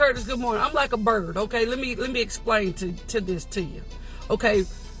birders, good morning. I'm like a bird, okay? Let me explain to this to you. Okay,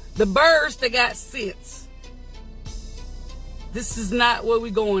 the birds that got sense. This is not where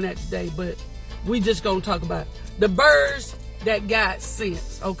we going at today, but we just gonna talk about the birds that got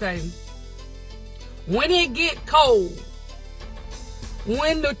sense, okay? When it get cold,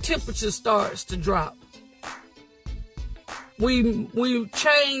 when the temperature starts to drop, we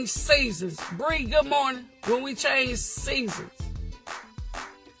change seasons. Bree, good morning. When we change seasons,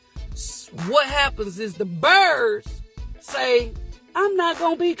 what happens is the birds say, I'm not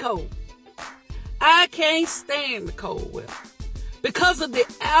going to be cold. I can't stand the cold weather. Because of the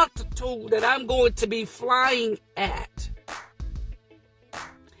altitude that I'm going to be flying at,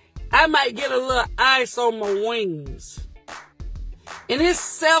 I might get a little ice on my wings. And it's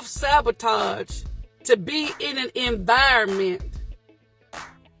self-sabotage to be in an environment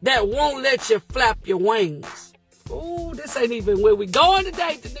that won't let you flap your wings. Oh, this ain't even where we going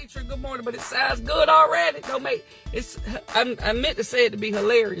today, Tanisha. Good morning, but it sounds good already. I meant to say it to be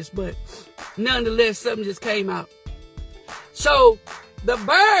hilarious, but nonetheless, something just came out. So the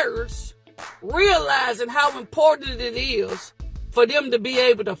birds realizing how important it is for them to be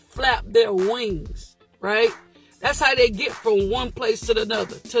able to flap their wings, right? That's how they get from one place to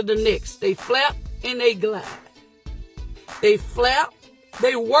another, to the next. They flap and they glide. They flap,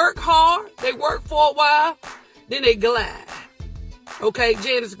 they work hard, they work for a while, then they glide. Okay,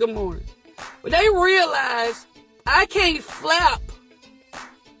 Janice, good morning. But they realize I can't flap.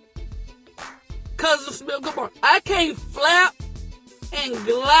 Cousin Smith, good morning. I can't flap and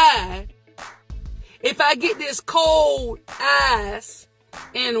glide if I get this cold ice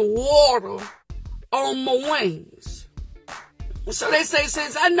and water on my wings. So they say,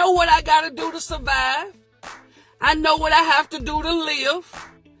 since I know what I got to do to survive, I know what I have to do to live,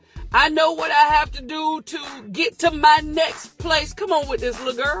 I know what I have to do to get to my next place. Come on with this,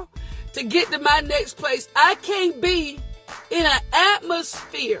 little girl. To get to my next place, I can't be in an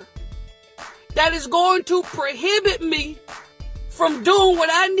atmosphere that is going to prohibit me from doing what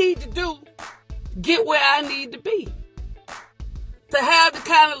I need to do to get where I need to be, to have the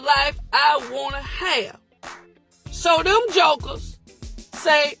kind of life I want to have. So them jokers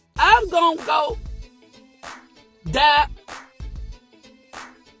say, I'm going to go die.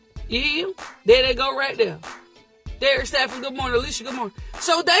 Yeah, there they go right there. Derek Stafford, good morning. Alicia, good morning.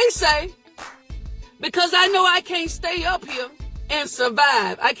 So they say, because I know I can't stay up here and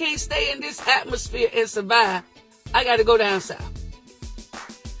survive, I can't stay in this atmosphere and survive, I got to go down south.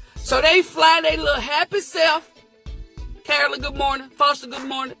 So they fly their little happy self. Carolyn, good morning. Foster, good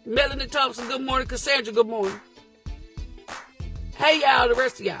morning. Melanie Thompson, good morning. Cassandra, good morning. Hey, y'all, the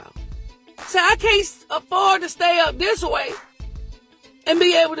rest of y'all. So I can't afford to stay up this way and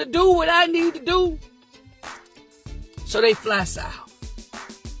be able to do what I need to do. So they fly south.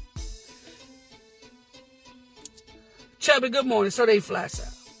 Chubby, good morning. So they fly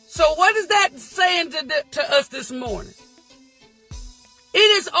south. So what is that saying to us this morning? It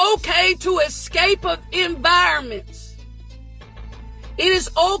is okay to escape of environments. It is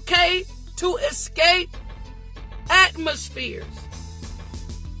okay to escape atmospheres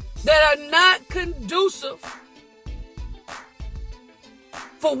that are not conducive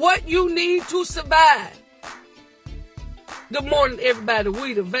for what you need to survive. Good morning, everybody.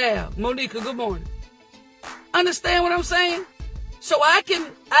 Weeda, Val, Monica, good morning. Understand what I'm saying? So I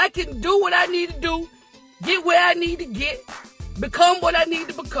can do what I need to do, get where I need to get, become what I need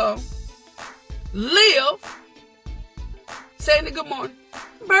to become, live. Sandy, good morning.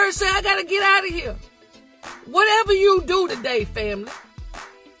 Bird said, I got to get out of here. Whatever you do today, family,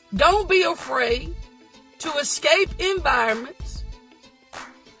 don't be afraid to escape environments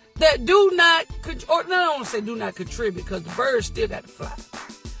that do not, or no, I don't want to say do not contribute, because the birds still got to fly,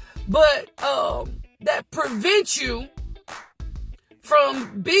 but that prevent you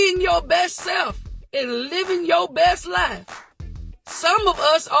from being your best self and living your best life. Some of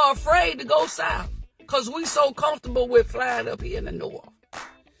us are afraid to go south because we so comfortable with flying up here in the north.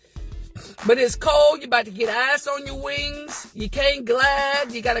 But it's cold. You're about to get ice on your wings. You can't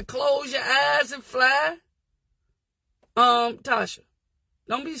glide. You got to close your eyes and fly. Tasha,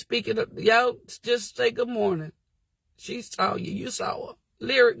 don't be speaking up. Y'all just say good morning. She saw you. You saw her.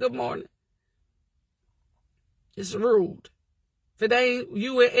 Lyric, good morning. It's rude. If it ain't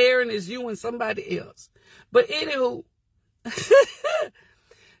you and Aaron, it's you and somebody else. But anywho,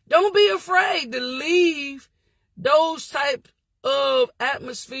 don't be afraid to leave those type of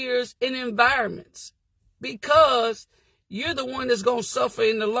atmospheres and environments, because you're the one that's going to suffer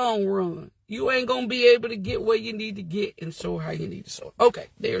in the long run. You ain't going to be able to get where you need to get and soar how you need to soar. Okay,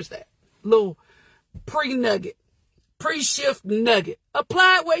 there's that little pre-nugget, pre-shift nugget.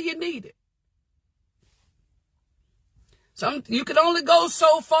 Apply it where you need it. You can only go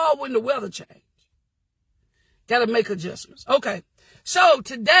so far when the weather changes. Got to make adjustments. Okay. So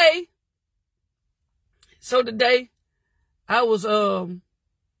today I was along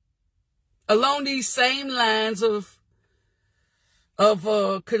these same lines of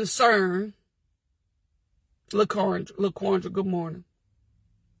concern. LaQuandra, good morning.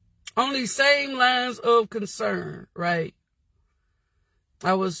 On these same lines of concern, right?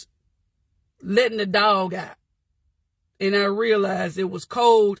 I was letting the dog out, and I realized it was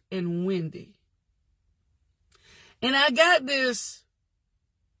cold and windy. And I got this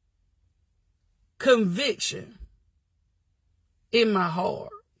conviction in my heart.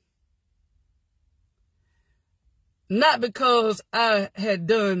 Not because I had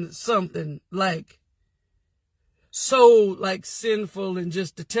done something so sinful and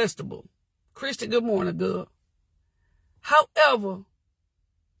just detestable. Christy, good morning, girl. However,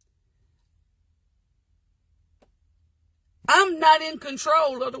 I'm not in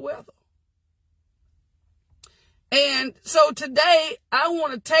control of the weather. And so today I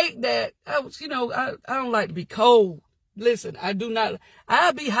want to take that. I don't like to be cold. Listen, I do not.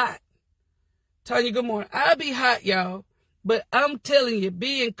 I'll be hot. Tanya, good morning. I'll be hot, y'all. But I'm telling you,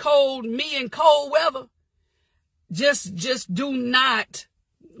 being cold, me in cold weather, just do not.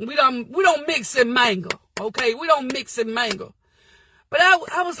 We don't mix and mingle. Okay, we don't mix and mingle. But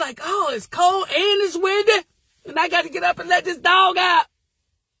I was like, oh, it's cold and it's windy, and I got to get up and let this dog out.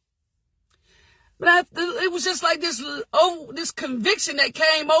 But it was just like this conviction that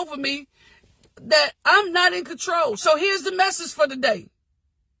came over me that I'm not in control. So here's the message for the day.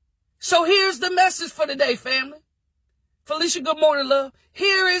 Family. Felicia, good morning, love.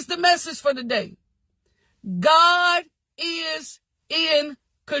 Here is the message for the day. God is in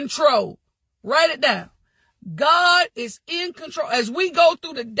control. Write it down. God is in control. As we go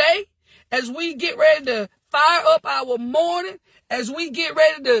through the day, as we get ready to fire up our morning, as we get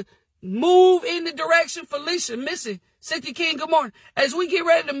ready to move in the direction, Felicia, Missy, Cynthia King, good morning. As we get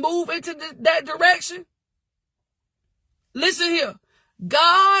ready to move into that direction, listen here.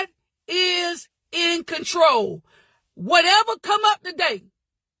 God is in control. Whatever come up today,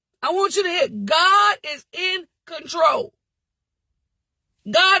 I want you to hear, God is in control.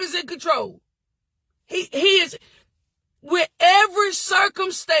 God is in control. He is with every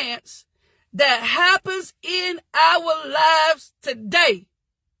circumstance that happens in our lives today.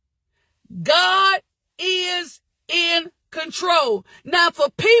 God is in control. Now,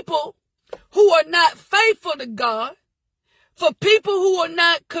 for people who are not faithful to God, for people who are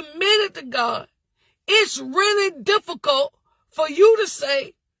not committed to God, it's really difficult for you to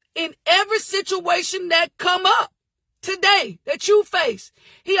say in every situation that come up today that you face,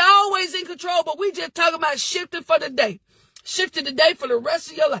 he always in control, but we just talking about shifting for the day. Shifting the day for the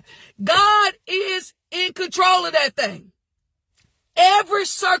rest of your life. God is in control of that thing. Every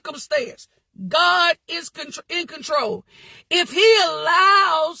circumstance, God is in control. If he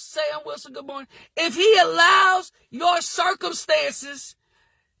allows, Sam Wilson, good morning. If he allows your circumstances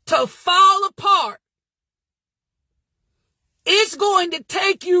to fall apart, it's going to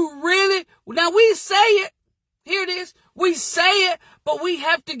take you really, now we say it, here it is, we say it, but we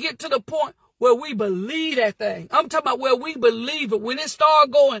have to get to the point where we believe that thing. I'm talking about where we believe it. When it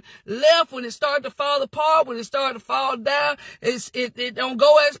start going left, when it start to fall apart, when it start to fall down, it don't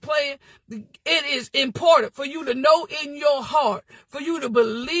go as planned. It is important for you to know in your heart, for you to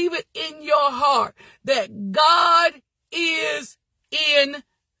believe it in your heart that God is in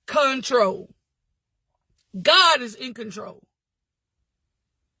control. God is in control.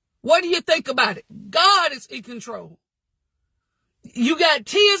 What do you think about it? God is in control. You got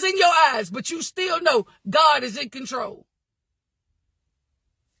tears in your eyes, but you still know God is in control.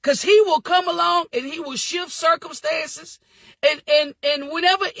 Because he will come along and he will shift circumstances. And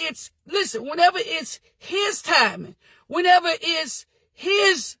whenever it's his timing, whenever it's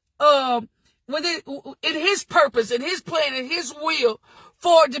his, in his purpose and his plan and his will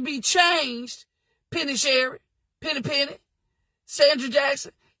for it to be changed, Penny Sherry, Penny, Sandra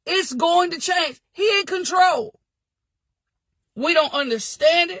Jackson, it's going to change. He in control. We don't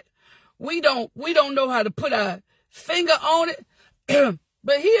understand it. We don't know how to put our finger on it.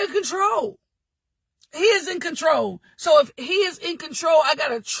 But he in control. He is in control. So if he is in control, I got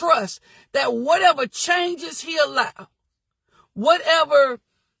to trust that whatever changes he allows, whatever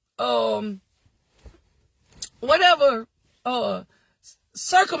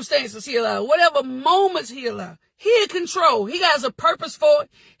circumstances he allows, whatever moments he allows, he in control. He has a purpose for it.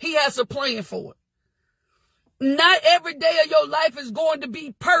 He has a plan for it. Not every day of your life is going to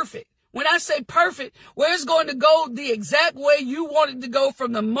be perfect. When I say perfect, where it's going to go the exact way you want it to go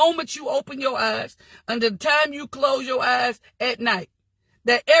from the moment you open your eyes until the time you close your eyes at night.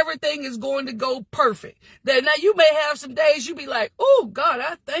 That everything is going to go perfect. That now you may have some days you be like, oh, God,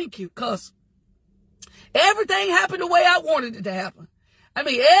 I thank you, because everything happened the way I wanted it to happen. I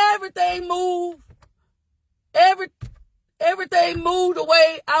mean, everything moved. Everything moved the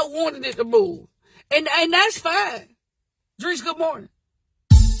way I wanted it to move. And that's fine. Drees, good morning.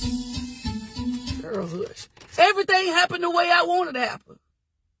 Girl, hush. Everything happened the way I wanted to happen.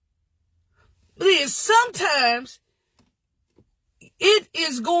 Then sometimes it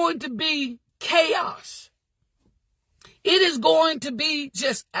is going to be chaos. It is going to be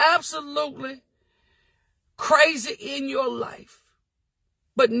just absolutely crazy in your life.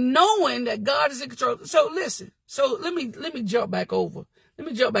 But knowing that God is in control. So listen. So let me jump back over. Let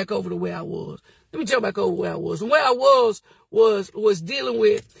me jump back over to where I was. Let me jump back over where I was. And where I was dealing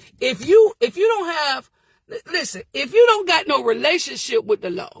with, if you don't have, listen, if you don't got no relationship with the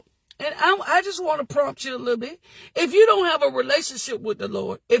Lord, and I just want to prompt you a little bit. If you don't have a relationship with the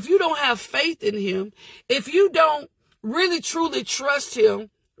Lord, if you don't have faith in him, if you don't really truly trust him,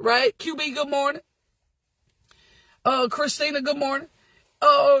 right? QB, good morning. Christina, good morning.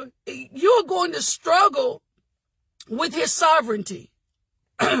 You're going to struggle with his sovereignty.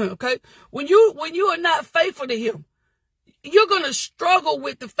 Okay? When you are not faithful to him, you're going to struggle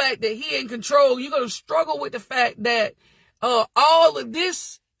with the fact that he in control. You're going to struggle with the fact that all of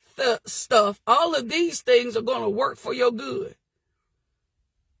this stuff, all of these things are going to work for your good.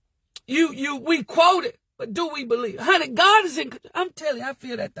 We quote it, but do we believe? Honey, God is in, I'm telling you, I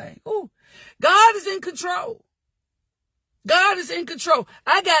feel that thing. Ooh, God is in control. God is in control.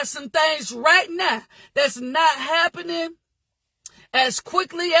 I got some things right now that's not happening as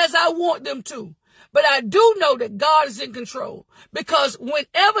quickly as I want them to. But I do know that God is in control, because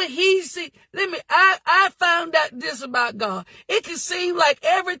whenever he see, I found out this about God. It can seem like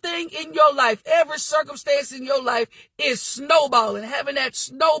everything in your life, every circumstance in your life is snowballing, having that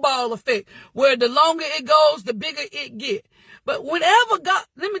snowball effect where the longer it goes, the bigger it get. But whenever God,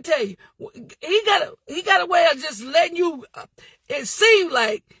 let me tell you, he got a way of just letting you, it seems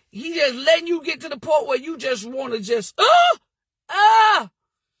like he just letting you get to the point where you just want to just,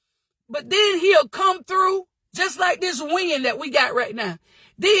 but then he'll come through just like this wind that we got right now.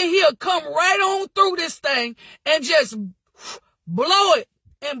 Then he'll come right on through this thing and just blow it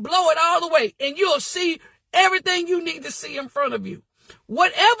all the way. And you'll see everything you need to see in front of you.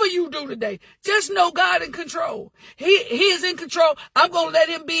 Whatever you do today, just know God in control. He is in control. I'm going to let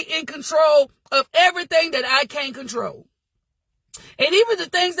him be in control of everything that I can't control. And even the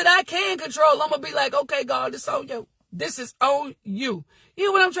things that I can control, I'm going to be like, okay, God, it's on you. This is on you. You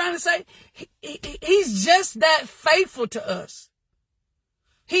know what I'm trying to say? He's just that faithful to us.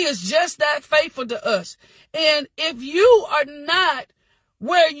 He is just that faithful to us. And if you are not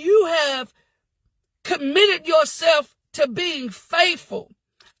where you have committed yourself to being faithful,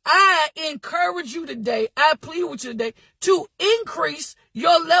 I encourage you today, I plead with you today, to increase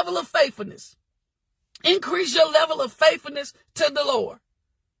your level of faithfulness. Increase your level of faithfulness to the Lord.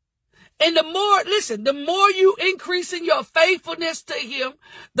 And the more you increase in your faithfulness to him,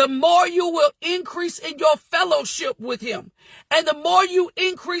 the more you will increase in your fellowship with him. And the more you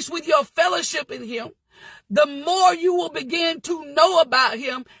increase with your fellowship in him, the more you will begin to know about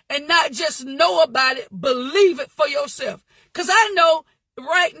him, and not just know about it, believe it for yourself. Because I know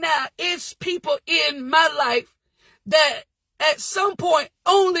right now it's people in my life that at some point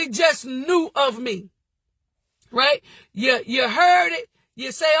only just knew of me. Right? You heard it.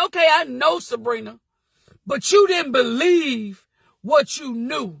 You say, okay, I know Sabrina, but you didn't believe what you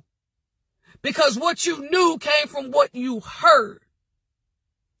knew, because what you knew came from what you heard.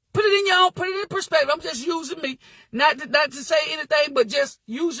 Put it in perspective. I'm just using me, not to say anything, but just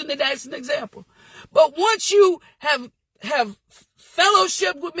using it as an example. But once you have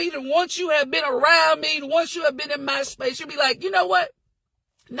fellowship with me, and once you have been around me, and once you have been in my space, you'll be like, you know what?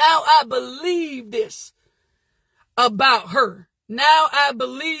 Now I believe this about her. Now I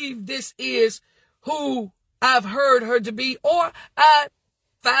believe this is who I've heard her to be, or I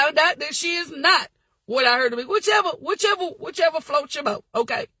found out that she is not what I heard her to be. Whichever floats your boat,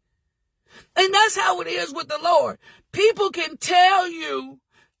 okay? And that's how it is with the Lord. People can tell you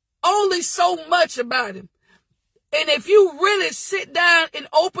only so much about him. And if you really sit down and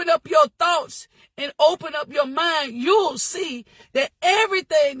open up your thoughts and open up your mind, you'll see that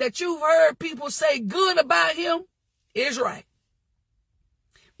everything that you've heard people say good about him is right.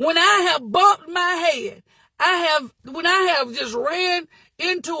 When I have bumped my head, when I have just ran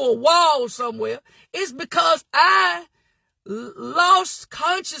into a wall somewhere, it's because I lost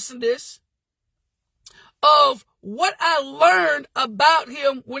consciousness of what I learned about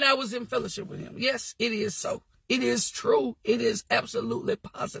him when I was in fellowship with him. Yes, it is so. It is true. It is absolutely,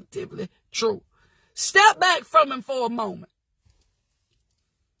 positively true. Step back from him for a moment.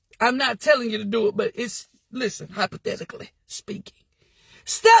 I'm not telling you to do it, but listen, hypothetically speaking.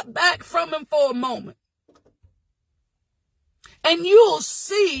 Step back from him for a moment. And you'll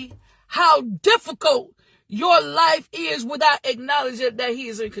see how difficult your life is without acknowledging that he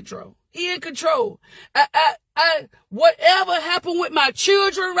is in control. He in control. Whatever happened with my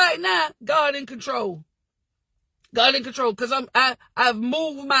children right now, God in control. God in control. Because I've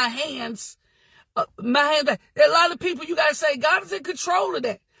moved my hands back. There are a lot of people you gotta say, God is in control of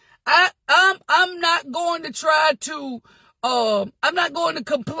that. I'm not going to try to I'm not going to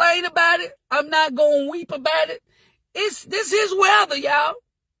complain about it. I'm not going to weep about it. This is weather, y'all.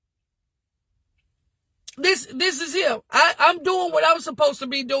 This is him. I'm doing what I'm supposed to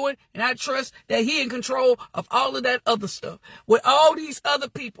be doing, and I trust that he in control of all of that other stuff with all these other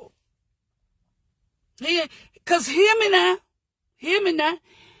people. Cause him and I,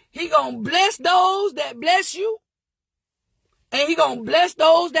 he gonna bless those that bless you, and he gonna bless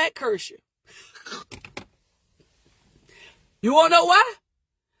those that curse you. You wanna know why?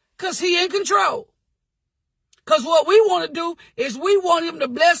 Cause he in control. Cause what we want to do is we want him to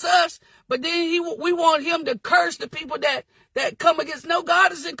bless us, but then we want him to curse the people that come against. No,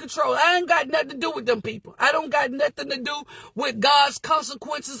 God is in control. I ain't got nothing to do with them people. I don't got nothing to do with God's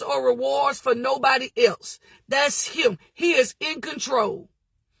consequences or rewards for nobody else. That's him. He is in control.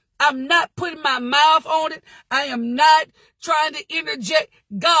 I'm not putting my mouth on it. I am not trying to interject.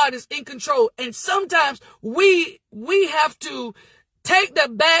 God is in control. And sometimes we have to take the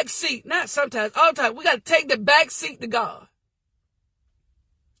back seat. Not sometimes, all the time. We got to take the back seat to God.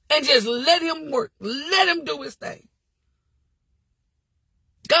 And just let him work. Let him do his thing.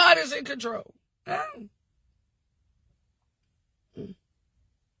 God is in control.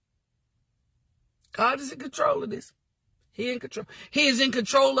 God is in control of this. He in control. He is in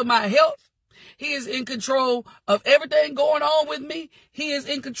control of my health. He is in control of everything going on with me. He is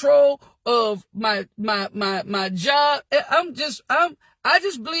in control of my job. I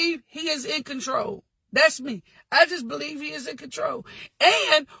just believe he is in control. That's me. I just believe he is in control.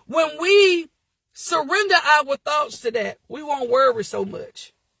 And when we surrender our thoughts to that, we won't worry so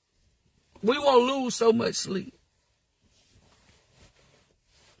much. We won't lose so much sleep.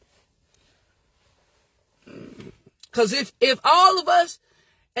 Because if all of us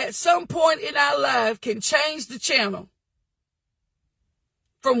at some point in our life can change the channel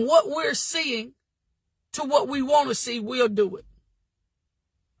from what we're seeing to what we want to see, we'll do it.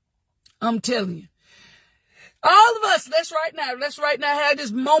 I'm telling you. All of us, let's right now have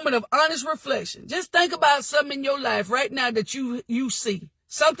this moment of honest reflection. Just think about something in your life right now that you see.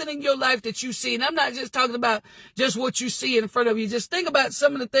 Something in your life that you see. And I'm not just talking about just what you see in front of you. Just think about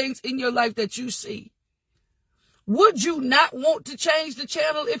some of the things in your life that you see. Would you not want to change the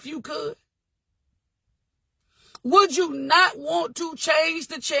channel if you could? Would you not want to change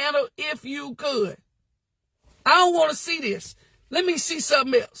the channel if you could? I don't want to see this. Let me see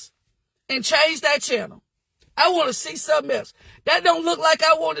something else and change that channel. I want to see something else. That don't look like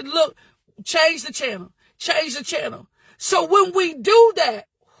I want it to look. Change the channel. Change the channel. So when we do that,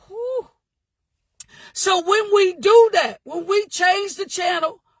 when we change the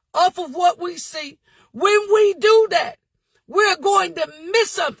channel off of what we see, when we do that, we're going to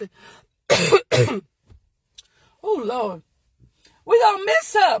miss something. Oh, Lord. We're going to miss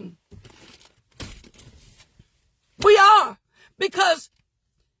something. We are. Because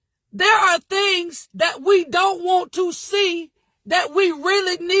there are things that we don't want to see that we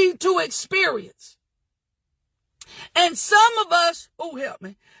really need to experience. And some of us, oh, help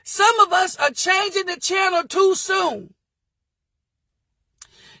me. Some of us are changing the channel too soon.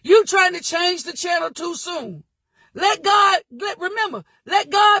 You trying to change the channel too soon. Let God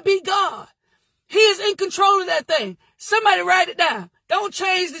be God. He is in control of that thing. Somebody write it down. Don't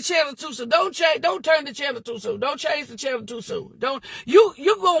change the channel too soon. Don't turn the channel too soon. Don't change the channel too soon.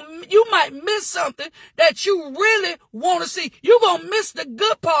 You might miss something that you really want to see. You're going to miss the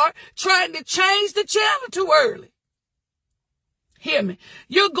good part trying to change the channel too early. Hear me.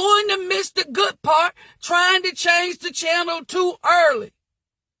 You're going to miss the good part trying to change the channel too early.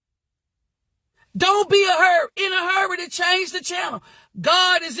 Don't be in a hurry to change the channel.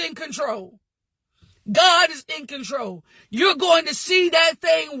 God is in control. God is in control. You're going to see that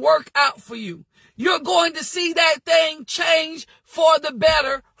thing work out for you. You're going to see that thing change for the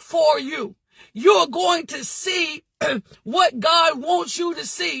better for you. You're going to see what God wants you to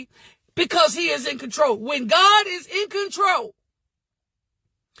see because he is in control. When God is in control,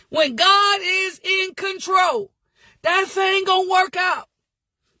 that thing gonna work out.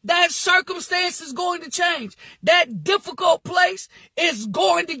 That circumstance is going to change. That difficult place is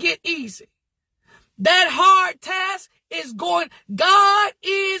going to get easy. That hard task is God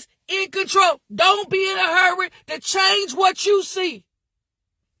is in control. Don't be in a hurry to change what you see.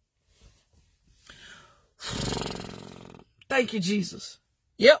 Thank you, Jesus.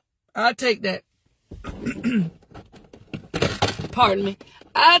 Yep, I'll take that. Pardon me.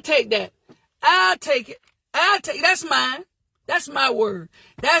 I'll take that. I'll take it. That's mine. That's my word.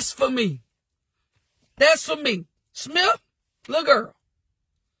 That's for me. That's for me. Smith, little girl.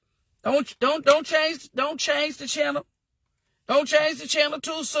 Don't change the channel. Don't change the channel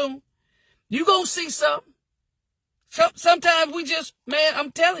too soon. You gonna see something. Sometimes we just, man,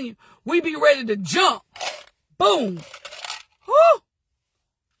 I'm telling you, we be ready to jump. Boom. Whoo.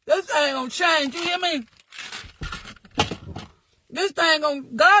 This thing gonna change. You hear me? This thing gonna,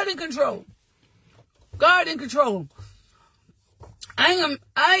 God in control. God in control. I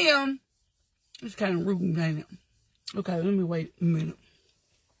am, it's kind of rude, ain't it? Okay, let me wait a minute.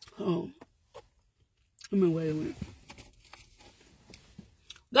 Let me wait a minute.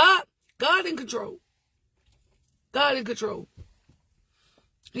 God in control. God in control.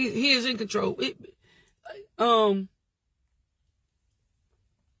 He is in control.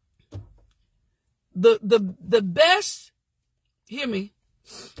 The best, hear me,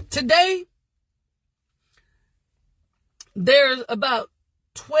 today, there's about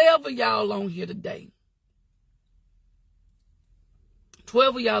 12 of y'all on here today.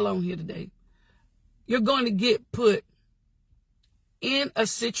 12 of y'all on here today. You're going to get put in a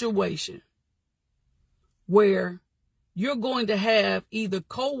situation where you're going to have either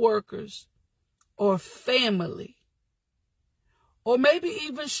co-workers or family, or maybe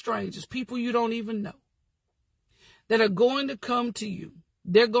even strangers, people you don't even know, that are going to come to you.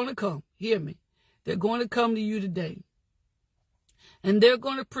 They're going to come, hear me. They're going to come to you today. And they're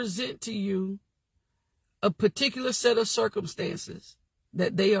going to present to you a particular set of circumstances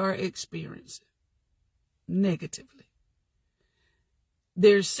that they are experiencing negatively.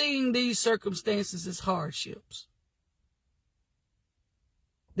 They're seeing these circumstances as hardships.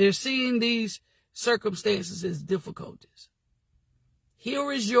 They're seeing these circumstances as difficulties.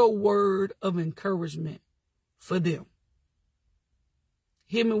 Here is your word of encouragement for them.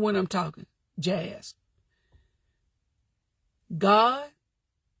 Hear me when I'm talking, Jazz. God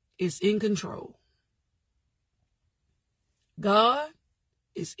is in control. God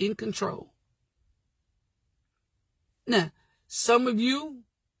is in control. Now, some of you,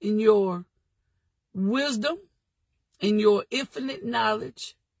 in your wisdom, in your infinite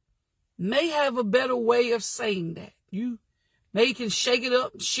knowledge, may have a better way of saying that. You may can shake it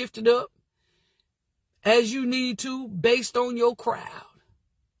up, shift it up as you need to, based on your crowd,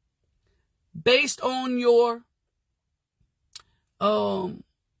 based on your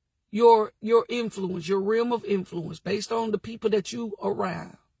influence, your realm of influence, based on the people that you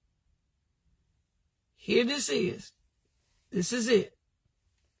around. Here this is. This is it.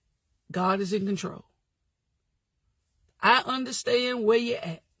 God is in control. I understand where you're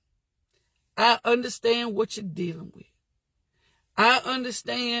at. I understand what you're dealing with. I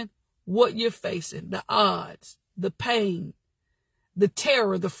understand what you're facing, the odds, the pain, the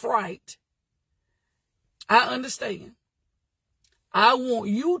terror, the fright. I understand. I want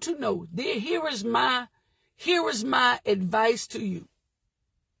you to know, here is my advice to you.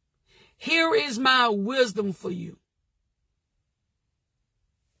 Here is my wisdom for you.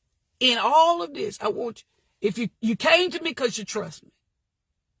 In all of this, I want you, if you came to me because you trust me.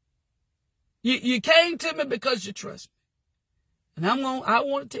 You came to me because you trust me. And I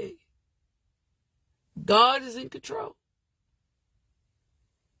want to tell you, God is in control.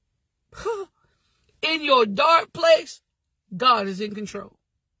 In your dark place, God is in control.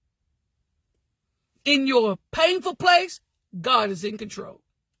 In your painful place, God is in control.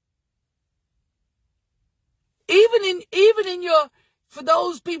 Even in your, for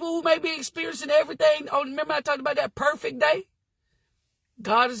those people who may be experiencing everything, remember I talked about that perfect day?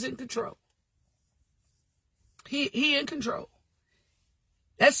 God is in control. He in control.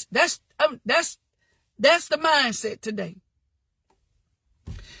 That's the mindset today.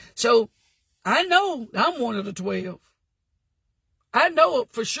 So I know I'm one of the 12. I know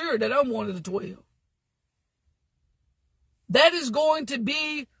for sure that I'm one of the 12. That is going to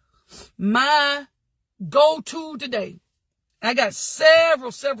be my go-to today. I got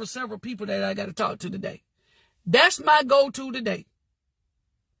several people that I got to talk to today. That's my go-to today.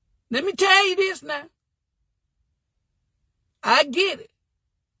 Let me tell you this now. I get it.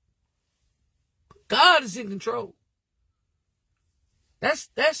 God is in control. That's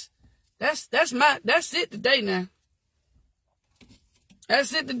it today now.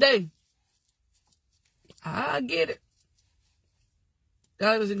 That's it today. I get it.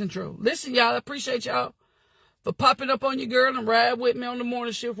 God is in control. Listen, y'all, I appreciate y'all for popping up on your girl and ride with me on the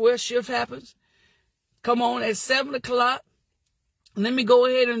morning shift where shift happens. Come on at 7 o'clock. Let me go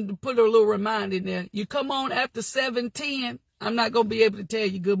ahead and put a little reminder in there. You come on after 7:10. I'm not going to be able to tell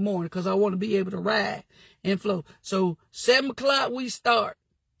you good morning because I want to be able to ride and flow. So 7 o'clock we start.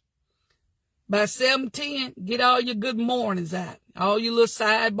 By 7:10, get all your good mornings out. All your little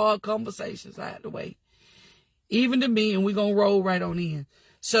sidebar conversations out the way. Even to me, and we're going to roll right on in.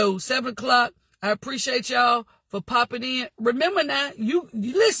 So 7 o'clock, I appreciate y'all for popping in. Remember now, you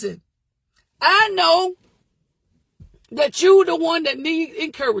listen, I know that you the one that need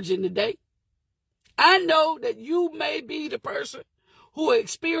encouraging today. I know that you may be the person who are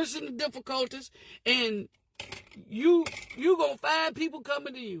experiencing the difficulties, and you going to find people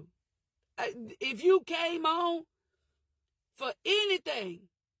coming to you. If you came on for anything,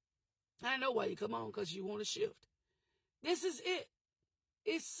 I know why you come on, because you want to shift. This is it.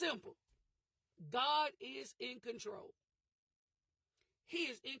 It's simple. God is in control. He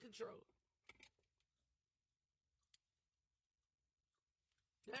is in control.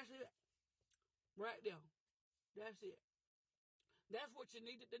 That's it. Right there. That's it. That's what you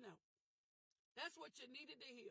needed to know. That's what you needed to hear.